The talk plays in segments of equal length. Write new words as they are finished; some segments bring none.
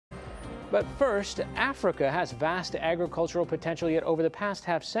But first, Africa has vast agricultural potential, yet over the past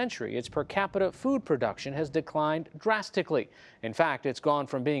half-century, its per capita food production has declined drastically. In fact, it's gone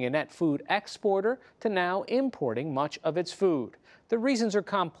from being a net food exporter to now importing much of its food. The reasons are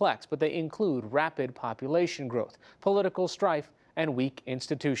complex, but they include rapid population growth, political strife, and weak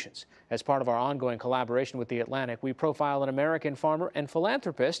institutions. As part of our ongoing collaboration with The Atlantic, we profile an American farmer and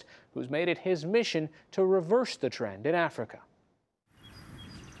philanthropist who's made it his mission to reverse the trend in Africa.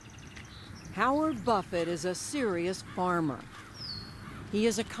 Howard Buffett is a serious farmer. He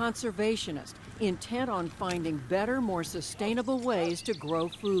is a conservationist, intent on finding better, more sustainable ways to grow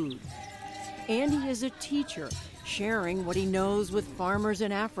food. And he is a teacher, sharing what he knows with farmers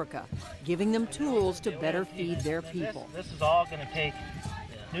in Africa, giving them tools to better feed their people. This is all going to take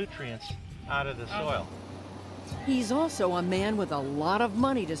nutrients out of the soil. He's also a man with a lot of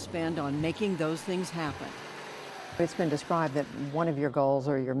money to spend on making those things happen. It's been described that one of your goals,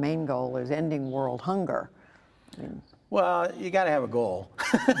 or your main goal, is ending world hunger. Well, you got to have a goal.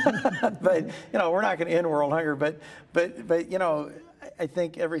 But, you know, we're not going to end world hunger, but, you know, I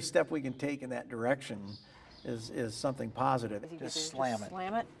think every step we can take in that direction is something positive. Just slam it.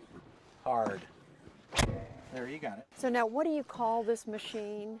 Slam it. Hard. There, you got it. So now, what do you call this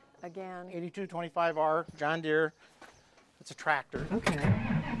machine again? 8225R, John Deere. It's a tractor. Okay.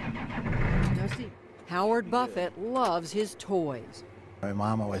 Now see, Howard Buffett loves his toys. My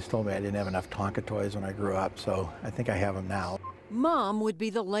mom always told me I didn't have enough Tonka toys when I grew up, so I think I have them now. Mom would be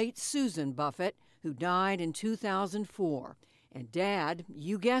the late Susan Buffett, who died in 2004. And Dad,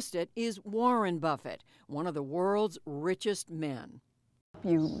 you guessed it, is Warren Buffett, one of the world's richest men.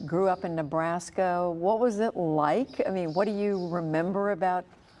 You grew up in Nebraska. What was it like? I mean, what do you remember about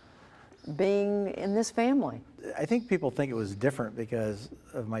being in this family? I think people think it was different because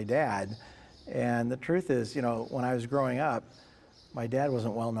of my dad. And the truth is, you know, when I was growing up, my dad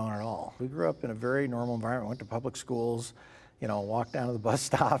wasn't well known at all. We grew up in a very normal environment, went to public schools, you know, walked down to the bus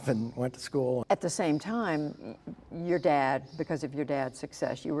stop and went to school. At the same time, your dad, because of your dad's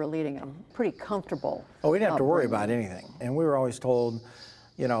success, you were leading a pretty comfortable Oh, we didn't have to worry about anything. And we were always told,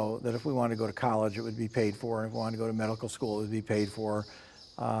 you know, that if we wanted to go to college, it would be paid for. And if we wanted to go to medical school, it would be paid for,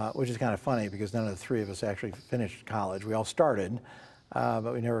 which is kind of funny because none of the three of us actually finished college. We all started,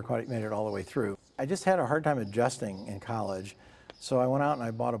 but we never quite made it all the way through. I just had a hard time adjusting in college. So I went out and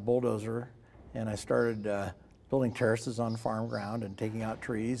I bought a bulldozer and I started building terraces on farm ground and taking out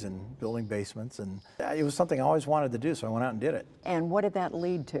trees and building basements. And it was something I always wanted to do, so I went out and did it. And what did that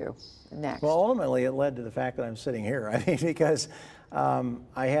lead to next? Well, ultimately it led to the fact that I'm sitting here. I mean, because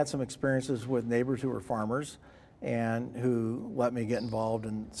I had some experiences with neighbors who were farmers and who let me get involved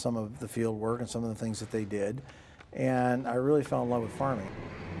in some of the field work and some of the things that they did. And I really fell in love with farming.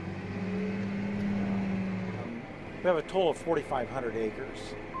 We have a total of 4,500 acres.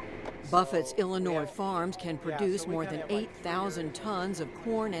 Buffett's Illinois farms can produce more than 8,000 tons of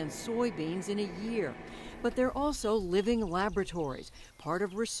corn and soybeans in a year. But they're also living laboratories, part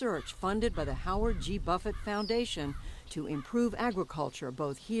of research funded by the Howard G. Buffett Foundation to improve agriculture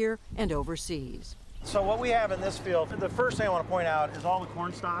both here and overseas. So what we have in this field, the first thing I want to point out is all the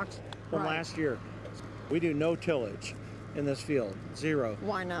corn stalks from last year. We do no tillage in this field, zero.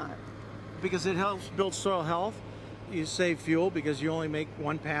 Why not? Because it helps build soil health. You save fuel because you only make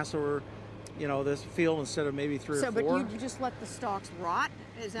one pass over, you know, this field instead of maybe three or four. So, but you just let the stalks rot?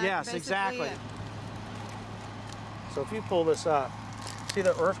 Is that yes, basically exactly. it? So if you pull this up, see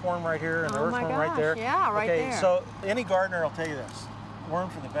the earthworm right here and the earthworm right there? Yeah, right there. Okay, so any gardener will tell you this.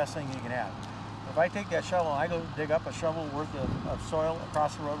 Worms are the best thing you can have. If I take that shovel and I go dig up a shovel worth of soil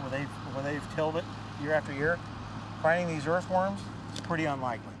across the road where they've tilled it year after year, finding these earthworms is pretty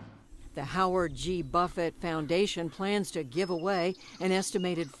unlikely. The Howard G. Buffett Foundation plans to give away an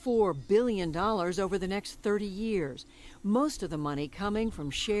estimated $4 billion over the next 30 years, most of the money coming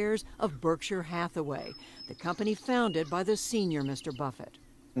from shares of Berkshire Hathaway, the company founded by the senior Mr. Buffett.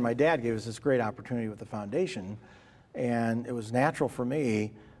 And my dad gave us this great opportunity with the foundation, and it was natural for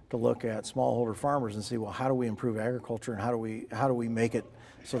me to look at smallholder farmers and see, well, how do we improve agriculture and how do we make it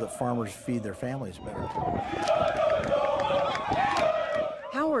so that farmers feed their families better?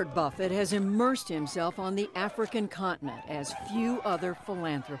 Howard Buffett has immersed himself on the African continent as few other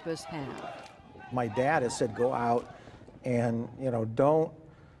philanthropists have. My dad has said, go out and, you know, don't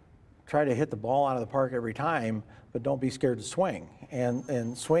try to hit the ball out of the park every time, but don't be scared to swing.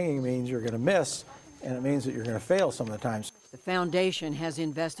 And swinging means you're going to miss, and it means that you're going to fail some of the times. The foundation has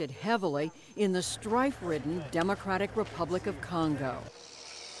invested heavily in the strife-ridden Democratic Republic of Congo.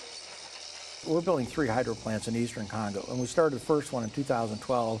 We're building 3 hydro plants in eastern Congo, and we started the first one in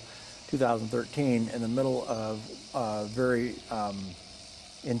 2012, 2013, in the middle of a very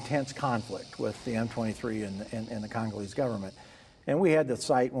intense conflict with the M23 and the Congolese government. And we had the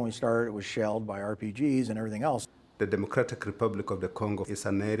site when we started, it was shelled by RPGs and everything else. The Democratic Republic of the Congo is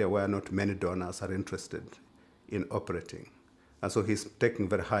an area where not many donors are interested in operating. And so he's taking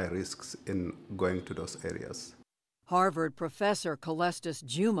very high risks in going to those areas. Harvard professor Calestis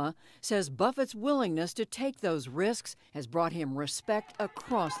Juma says Buffett's willingness to take those risks has brought him respect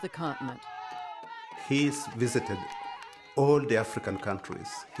across the continent. He's visited all the African countries.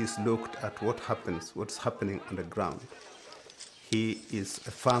 He's looked at what's happening on the ground. He is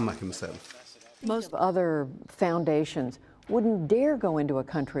a farmer himself. Most other foundations wouldn't dare go into a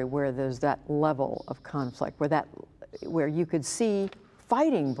country where there's that level of conflict, where you could see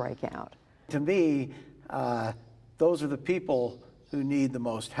fighting break out. To me, those are the people who need the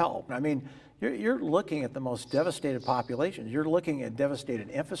most help. I mean, you're looking at the most devastated populations. You're looking at devastated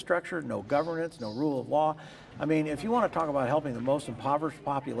infrastructure, no governance, no rule of law. I mean, if you want to talk about helping the most impoverished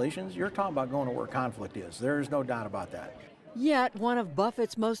populations, you're talking about going to where conflict is. There is no doubt about that. Yet one of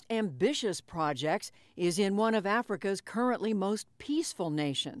Buffett's most ambitious projects is in one of Africa's currently most peaceful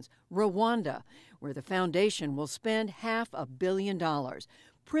nations, Rwanda, where the foundation will spend $500 million,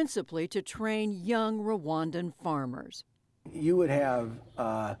 principally to train young Rwandan farmers. You would have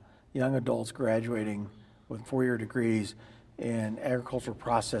young adults graduating with 4-year degrees in agricultural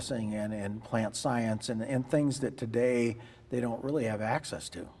processing and plant science and things that today they don't really have access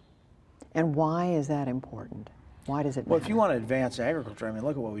to. And why is that important? Why does it matter? Well, if you want to advance agriculture, I mean,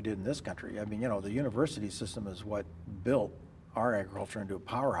 look at what we did in this country. I mean, you know, the university system is what built our agriculture into a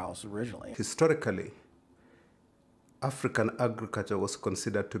powerhouse originally. Historically, African agriculture was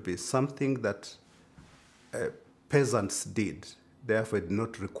considered to be something that peasants did, therefore it did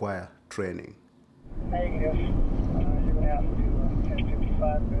not require training.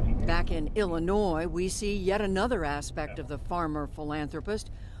 Back in Illinois, we see yet another aspect of the farmer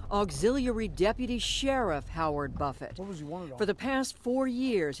philanthropist, Auxiliary Deputy Sheriff Howard Buffett. For the past 4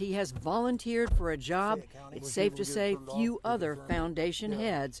 years, he has volunteered for a job it's safe to say few other foundation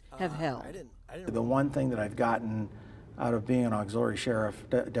heads have held. The one thing that I've gotten out of being an auxiliary sheriff,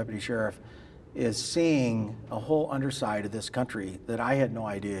 deputy sheriff, is seeing a whole underside of this country that I had no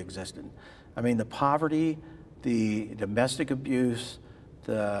idea existed. I mean, the poverty, the domestic abuse,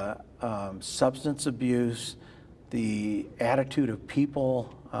 the substance abuse, the attitude of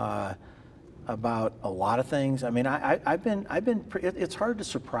people about a lot of things. I mean, it's hard to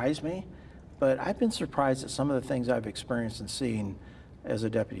surprise me, but I've been surprised at some of the things I've experienced and seen as a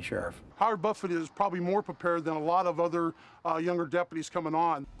deputy sheriff. Howard Buffett is probably more prepared than a lot of other younger deputies coming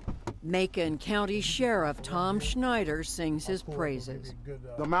on. Macon County Sheriff Tom Schneider sings his praises.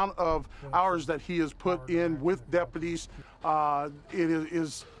 The amount of hours that he has put in with deputies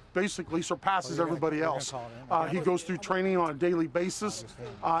is basically surpasses everybody else. He goes through training on a daily basis,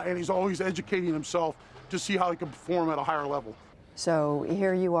 and he's always educating himself to see how he can perform at a higher level. So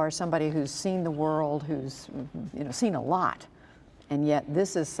here you are, somebody who's seen the world, who's seen a lot, and yet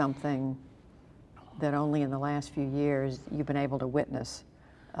this is something that only in the last few years you've been able to witness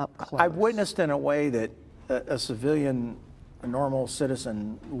up close. I've witnessed in a way that a civilian, a normal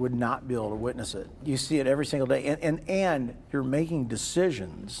citizen would not be able to witness it. You see it every single day, and you're making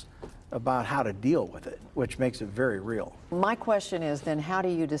decisions about how to deal with it, which makes it very real. My question is then, how do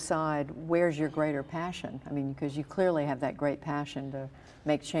you decide where's your greater passion? I mean, because you clearly have that great passion to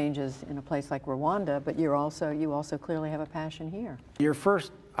make changes in a place like Rwanda, but you also clearly have a passion here. Your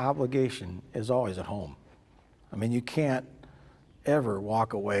first obligation is always at home. I mean, you can't ever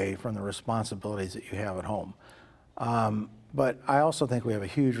walk away from the responsibilities that you have at home. But I also think we have a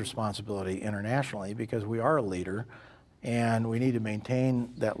huge responsibility internationally because we are a leader and we need to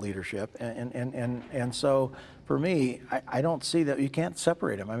maintain that leadership. And so for me, I don't see that, you can't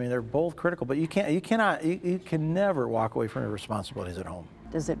separate them. I mean, they're both critical, but you can never walk away from your responsibilities at home.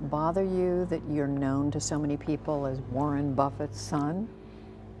 Does it bother you that you're known to so many people as Warren Buffett's son?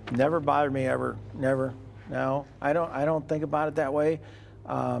 Never bothered me ever, never. No, I don't think about it that way.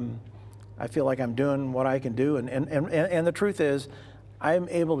 I feel like I'm doing what I can do, and the truth is, I'm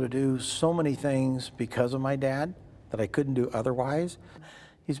able to do so many things because of my dad that I couldn't do otherwise.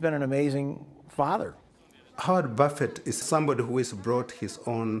 He's been an amazing father. Howard Buffett is somebody who has brought his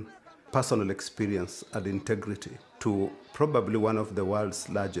own personal experience and integrity to probably one of the world's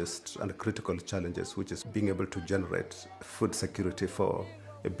largest and critical challenges, which is being able to generate food security for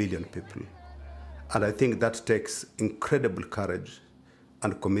 1 billion people. And I think that takes incredible courage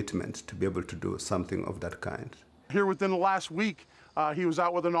and commitment to be able to do something of that kind. Here within the last week, he was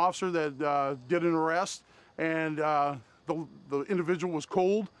out with an officer that did an arrest, and the individual was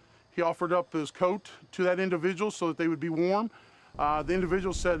cold. He offered up his coat to that individual so that they would be warm. The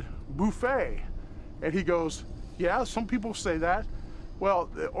individual said, buffet. And he goes, yeah, some people say that. Well,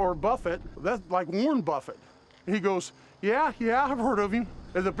 or Buffett, that's like Warren Buffett. And he goes, yeah, I've heard of him.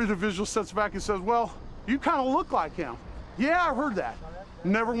 And the individual sits back and says, well, you kind of look like him. Yeah, I've heard that.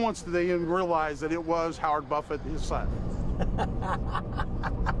 Never once did they even realize that it was Howard Buffett, his son.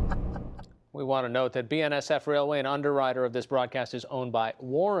 We want to note that BNSF Railway, an underwriter of this broadcast, is owned by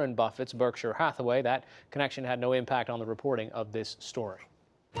Warren Buffett's Berkshire Hathaway. That connection had no impact on the reporting of this story.